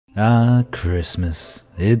Ah, Christmas,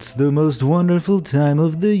 it's the most wonderful time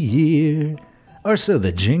of the year. Or so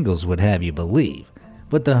the jingles would have you believe.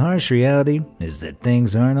 But the harsh reality is that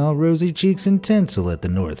things aren't all rosy cheeks and tinsel at the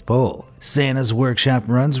North Pole. Santa's workshop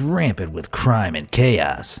runs rampant with crime and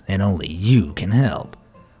chaos, and only you can help.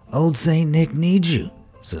 Old Saint Nick needs you,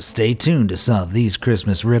 so stay tuned to solve these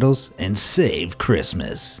Christmas riddles and save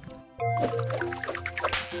Christmas.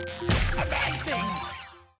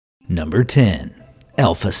 Number 10.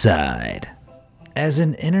 Elficide. As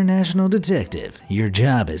an international detective, your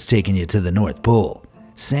job has taken you to the North Pole.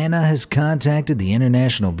 Santa has contacted the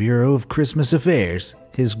International Bureau of Christmas Affairs.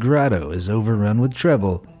 His grotto is overrun with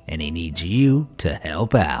trouble, and he needs you to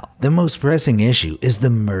help out. The most pressing issue is the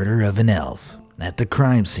murder of an elf. At the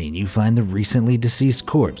crime scene, you find the recently deceased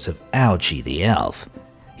corpse of Ouchie the elf.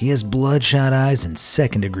 He has bloodshot eyes and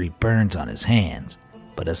second-degree burns on his hands.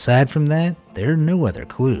 But aside from that, there are no other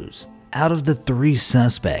clues. Out of the 3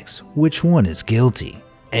 suspects, which one is guilty?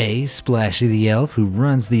 A. Splashy the elf who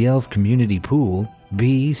runs the elf community pool.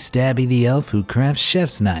 B. Stabby the elf who crafts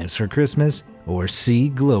chef's knives for Christmas. Or C.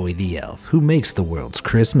 Glowy the elf who makes the world's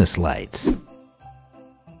Christmas lights.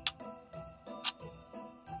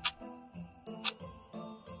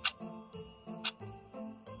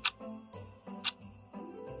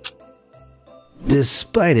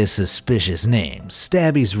 Despite his suspicious name,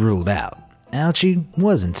 Stabby's ruled out. Ouchie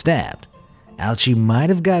wasn't stabbed. Ouchie might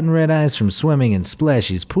have gotten red eyes from swimming in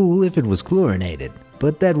Splashy's pool if it was chlorinated,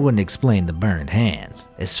 but that wouldn't explain the burned hands.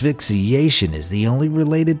 Asphyxiation is the only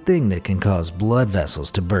related thing that can cause blood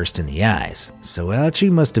vessels to burst in the eyes, so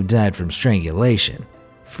Ouchie must have died from strangulation.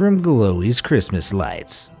 From Glowy's Christmas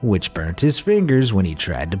lights, which burnt his fingers when he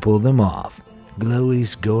tried to pull them off.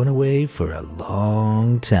 Glowy's going away for a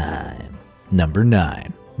long time. Number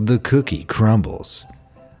 9. The cookie crumbles.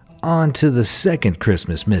 On to the second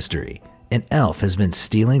Christmas mystery. An elf has been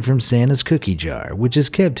stealing from Santa's cookie jar, which is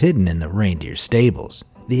kept hidden in the reindeer stables.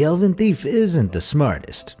 The elven thief isn't the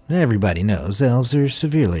smartest. Everybody knows elves are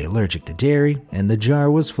severely allergic to dairy, and the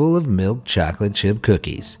jar was full of milk chocolate chip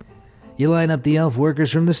cookies. You line up the elf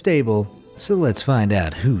workers from the stable, so let's find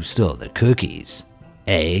out who stole the cookies.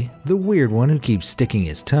 A. The weird one who keeps sticking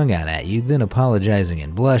his tongue out at you, then apologizing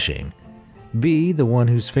and blushing. B. The one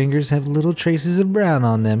whose fingers have little traces of brown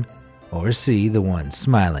on them. Or C. The one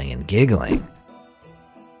smiling and giggling.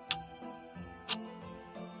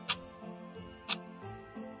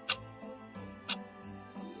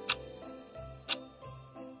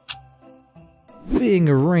 Being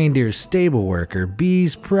a reindeer stable worker,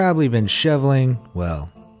 B's probably been shoveling,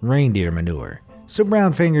 well, reindeer manure, so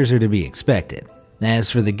brown fingers are to be expected.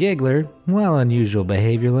 As for the giggler, while unusual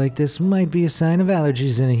behavior like this might be a sign of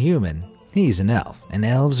allergies in a human, he's an elf, and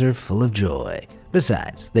elves are full of joy.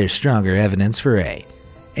 Besides, there's stronger evidence for A.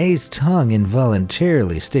 A's tongue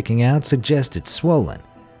involuntarily sticking out suggests it's swollen.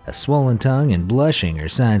 A swollen tongue and blushing are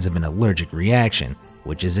signs of an allergic reaction,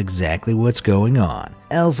 which is exactly what's going on.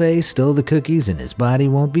 Elf A stole the cookies and his body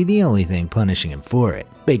won't be the only thing punishing him for it.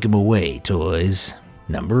 Bake him away, toys.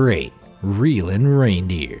 Number 8. Reelin'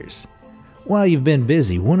 reindeers. While you've been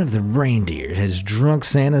busy, one of the reindeer has drunk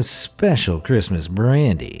Santa's special Christmas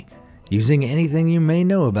brandy. Using anything you may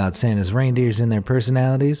know about Santa's reindeers and their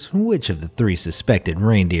personalities, which of the 3 suspected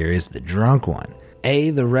reindeer is the drunk one? A.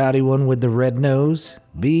 The rowdy one with the red nose.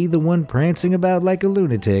 B. The one prancing about like a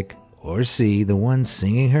lunatic. Or C. The one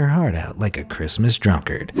singing her heart out like a Christmas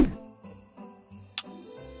drunkard.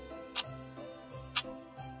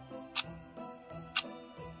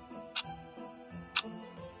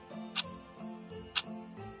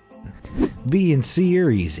 B and C are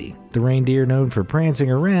easy. The reindeer known for prancing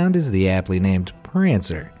around is the aptly named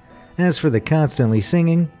Prancer. As for the constantly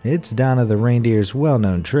singing, it's Donna the reindeer's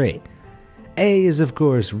well-known trait. A is of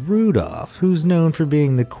course Rudolph, who's known for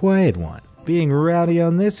being the quiet one. Being rowdy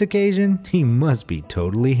on this occasion, he must be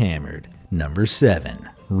totally hammered. Number 7.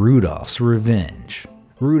 Rudolph's Revenge.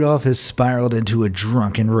 Rudolph has spiraled into a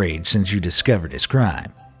drunken rage since you discovered his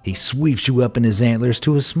crime. He sweeps you up in his antlers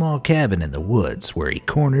to a small cabin in the woods where he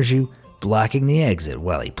corners you, blocking the exit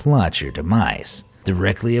while he plots your demise.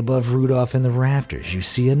 Directly above Rudolph in the rafters, you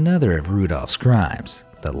see another of Rudolph's crimes,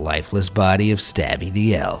 the lifeless body of Stabby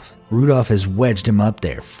the elf. Rudolph has wedged him up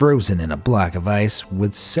there, frozen in a block of ice,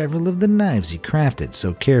 with several of the knives he crafted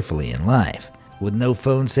so carefully in life. With no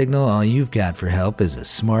phone signal, all you've got for help is a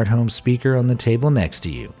smart home speaker on the table next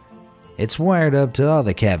to you. It's wired up to all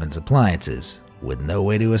the cabin's appliances. With no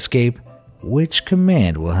way to escape, which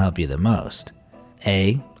command will help you the most?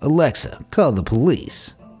 A. Alexa, call the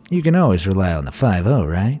police. You can always rely on the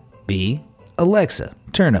 5-0, right? B. Alexa,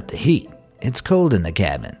 turn up the heat. It's cold in the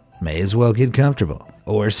cabin. May as well get comfortable.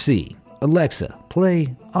 Or C. Alexa,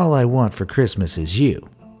 play All I Want for Christmas Is You.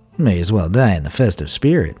 May as well die in the festive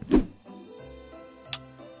spirit.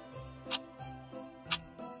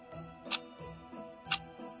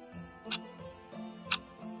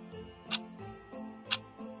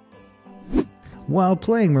 While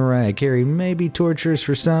playing Mariah Carey may be torturous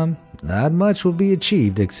for some, not much will be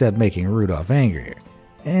achieved except making Rudolph angrier.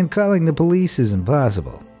 And calling the police is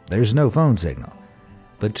impossible. There's no phone signal.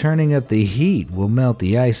 But turning up the heat will melt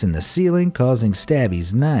the ice in the ceiling, causing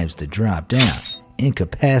Stabby's knives to drop down,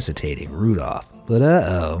 incapacitating Rudolph. But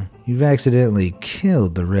uh-oh, you've accidentally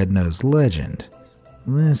killed the red-nosed legend.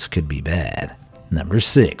 This could be bad. Number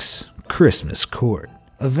 6. Christmas Court.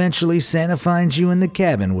 Eventually, Santa finds you in the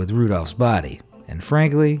cabin with Rudolph's body. And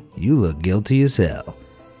frankly, you look guilty as hell.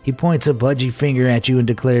 He points a pudgy finger at you and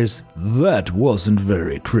declares, "That wasn't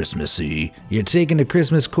very Christmassy." You're taken to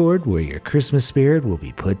Christmas Court, where your Christmas spirit will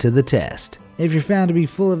be put to the test. If you're found to be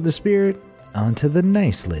full of the spirit, onto the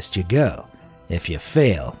nice list you go. If you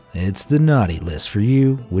fail, it's the naughty list for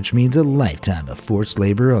you, which means a lifetime of forced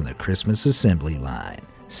labor on the Christmas assembly line.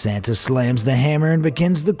 Santa slams the hammer and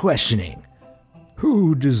begins the questioning.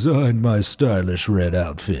 Who designed my stylish red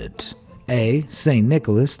outfit? A. St.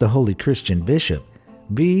 Nicholas, the holy Christian bishop.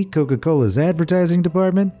 B. Coca-Cola's advertising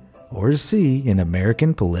department. Or C. An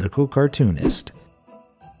American political cartoonist.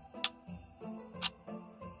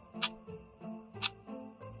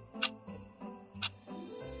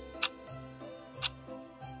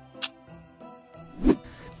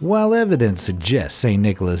 While evidence suggests St.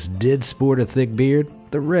 Nicholas did sport a thick beard,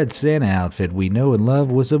 the red Santa outfit we know and love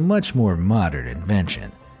was a much more modern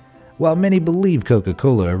invention. While many believe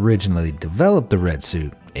Coca-Cola originally developed the red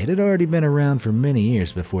suit, it had already been around for many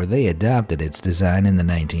years before they adopted its design in the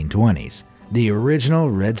 1920s. The original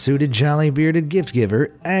red-suited jolly bearded gift giver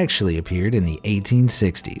actually appeared in the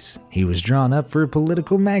 1860s. He was drawn up for a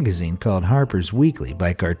political magazine called Harper's Weekly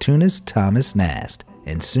by cartoonist Thomas Nast,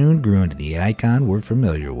 and soon grew into the icon we're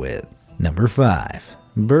familiar with. Number 5.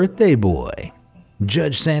 Birthday Boy.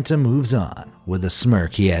 Judge Santa moves on. With a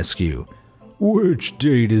smirk, he asks you, which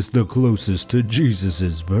date is the closest to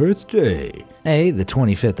Jesus' birthday? A. The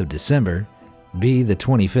 25th of December, B. The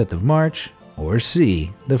 25th of March, or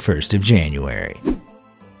C. The 1st of January.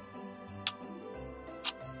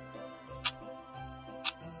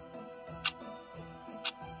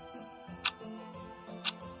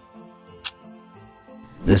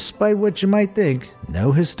 Despite what you might think,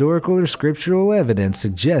 no historical or scriptural evidence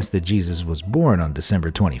suggests that Jesus was born on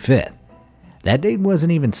December 25th. That date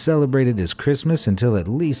wasn't even celebrated as Christmas until at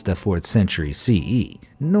least the 4th century CE,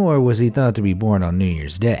 nor was he thought to be born on New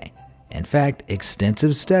Year's Day. In fact,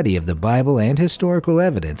 extensive study of the Bible and historical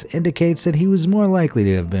evidence indicates that he was more likely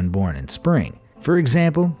to have been born in spring. For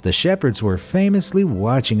example, the shepherds were famously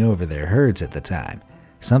watching over their herds at the time,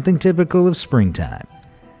 something typical of springtime.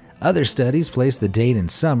 Other studies place the date in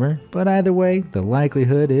summer, but either way, the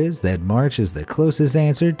likelihood is that March is the closest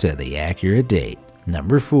answer to the accurate date.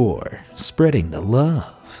 Number 4. Spreading the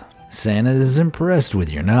love. Santa is impressed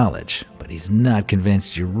with your knowledge, but he's not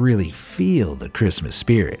convinced you really feel the Christmas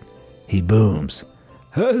spirit. He booms,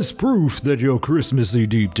 "As proof that you're Christmassy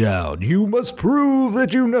deep down, you must prove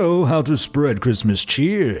that you know how to spread Christmas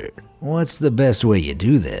cheer." What's the best way you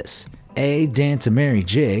do this? A. Dance a merry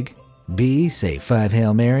jig. B. Say 5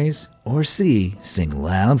 Hail Marys. Or C. Sing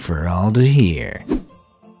loud for all to hear.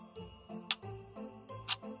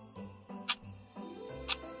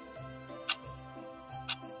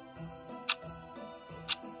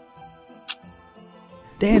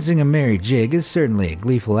 Dancing a merry jig is certainly a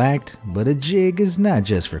gleeful act, but a jig is not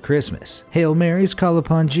just for Christmas. Hail Marys call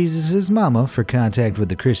upon Jesus' mama for contact with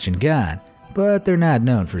the Christian God, but they're not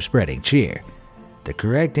known for spreading cheer. The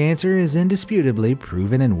correct answer is indisputably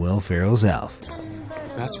proven in Will Ferrell's Elf.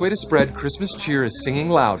 Best way to spread Christmas cheer is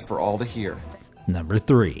singing loud for all to hear. Number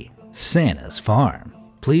 3. Santa's Farm.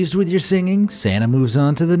 Pleased with your singing, Santa moves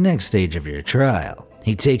on to the next stage of your trial.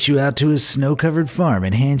 He takes you out to his snow-covered farm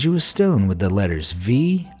and hands you a stone with the letters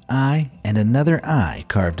V, I, and another I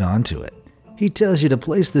carved onto it. He tells you to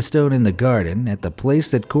place the stone in the garden at the place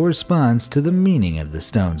that corresponds to the meaning of the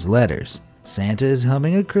stone's letters. Santa is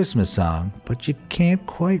humming a Christmas song, but you can't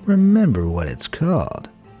quite remember what it's called.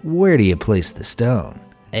 Where do you place the stone?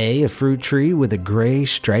 A. A fruit tree with a gray,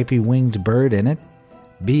 stripy-winged bird in it.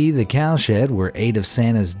 B. The cowshed where 8 of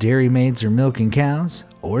Santa's dairy maids are milking cows.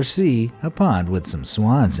 Or C. A pond with some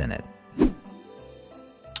swans in it.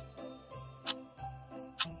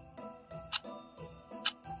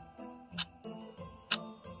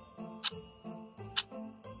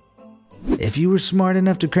 If you were smart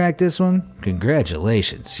enough to crack this one,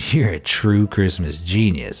 congratulations, you're a true Christmas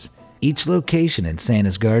genius. Each location in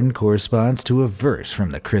Santa's garden corresponds to a verse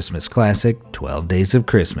from the Christmas classic 12 Days of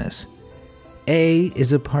Christmas. A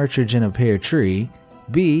is a partridge in a pear tree,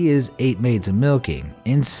 B is 8 maids a milking,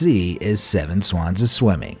 and C is 7 swans a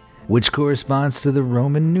swimming, which corresponds to the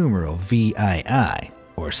Roman numeral VII,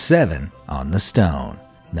 or 7 on the stone.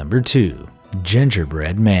 Number 2.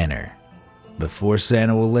 Gingerbread Manor. Before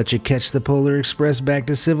Santa will let you catch the Polar Express back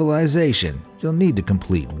to civilization, you'll need to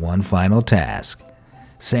complete one final task.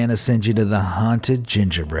 Santa sends you to the haunted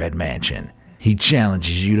gingerbread mansion. He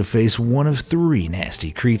challenges you to face one of 3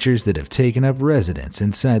 nasty creatures that have taken up residence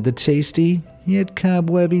inside the tasty, yet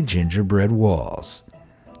cobwebby gingerbread walls.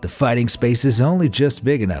 The fighting space is only just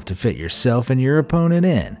big enough to fit yourself and your opponent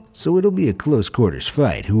in, so it'll be a close quarters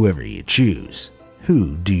fight whoever you choose.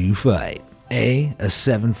 Who do you fight? A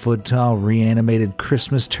 7-foot tall reanimated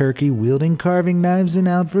Christmas turkey wielding carving knives and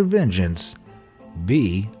out for vengeance.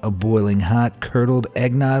 B, a boiling hot curdled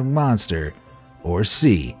eggnog monster. Or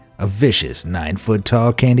C, a vicious 9-foot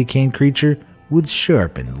tall candy cane creature with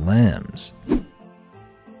sharpened limbs.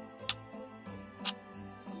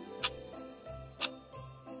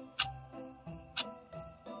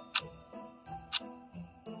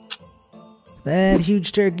 That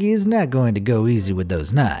huge turkey is not going to go easy with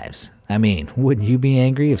those knives. I mean, wouldn't you be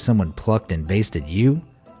angry if someone plucked and basted you?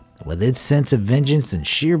 With its sense of vengeance and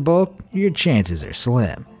sheer bulk, your chances are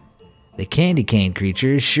slim. The candy cane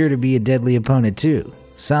creature is sure to be a deadly opponent too.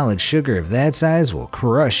 Solid sugar of that size will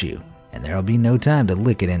crush you, and there'll be no time to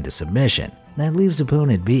lick it into submission. That leaves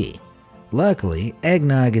opponent B. Luckily,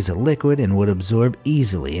 eggnog is a liquid and would absorb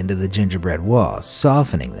easily into the gingerbread walls,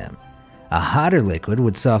 softening them. A hotter liquid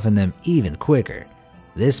would soften them even quicker.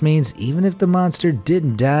 This means even if the monster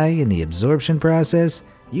didn't die in the absorption process,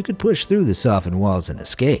 you could push through the softened walls and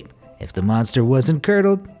escape. If the monster wasn't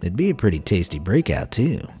curdled, it'd be a pretty tasty breakout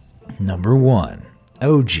too. Number 1.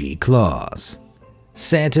 OG Claus.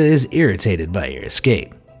 Santa is irritated by your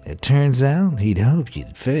escape. It turns out he'd hoped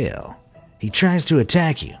you'd fail. He tries to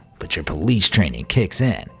attack you, but your police training kicks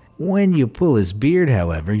in. When you pull his beard,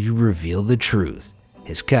 however, you reveal the truth.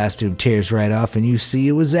 His costume tears right off and you see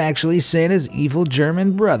it was actually Santa's evil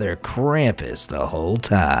German brother, Krampus, the whole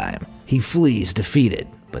time. He flees defeated,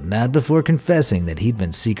 but not before confessing that he'd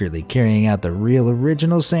been secretly carrying out the real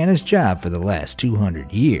original Santa's job for the last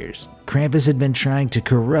 200 years. Krampus had been trying to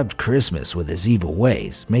corrupt Christmas with his evil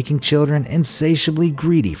ways, making children insatiably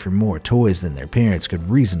greedy for more toys than their parents could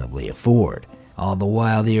reasonably afford. All the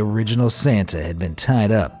while, the original Santa had been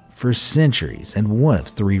tied up for centuries in one of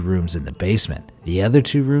 3 rooms in the basement. The other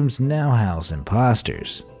 2 rooms now house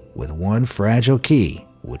imposters. With one fragile key,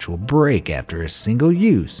 which will break after a single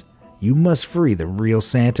use, you must free the real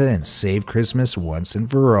Santa and save Christmas once and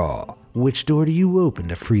for all. Which door do you open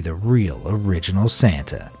to free the real original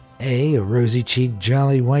Santa? A rosy-cheeked,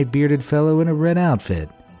 jolly, white-bearded fellow in a red outfit.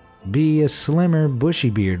 B, a slimmer,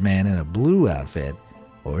 bushy-bearded man in a blue outfit.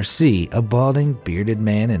 Or C, a balding, bearded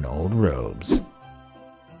man in old robes.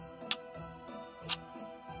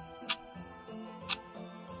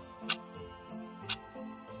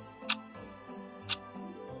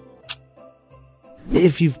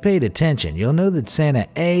 If you've paid attention, you'll know that Santa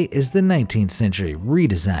A is the 19th century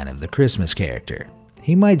redesign of the Christmas character.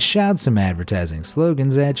 He might shout some advertising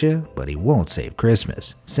slogans at you, but he won't save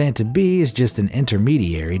Christmas. Santa B is just an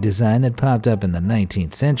intermediary design that popped up in the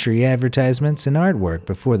 19th century advertisements and artwork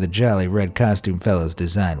before the jolly red costume fellow's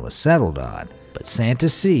design was settled on. But Santa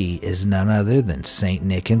C is none other than Saint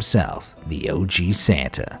Nick himself, the OG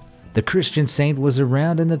Santa. The Christian saint was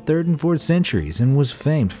around in the 3rd and 4th centuries and was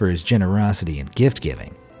famed for his generosity and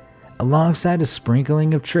gift-giving. Alongside a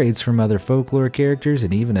sprinkling of traits from other folklore characters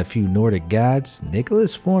and even a few Nordic gods,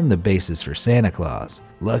 Nicholas formed the basis for Santa Claus.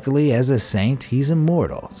 Luckily, as a saint, he's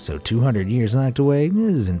immortal, so 200 years locked away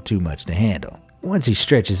isn't too much to handle. Once he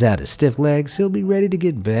stretches out his stiff legs, he'll be ready to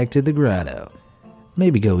get back to the grotto.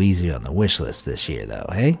 Maybe go easy on the wish list this year though,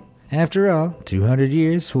 hey? After all, 200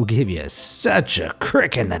 years will give you such a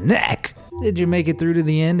crick in the neck. Did you make it through to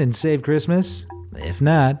the end and save Christmas? If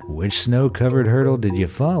not, which snow-covered hurdle did you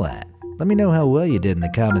fall at? Let me know how well you did in the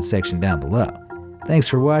comment section down below. Thanks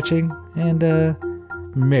for watching, and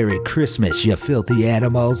Merry Christmas, you filthy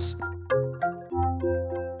animals.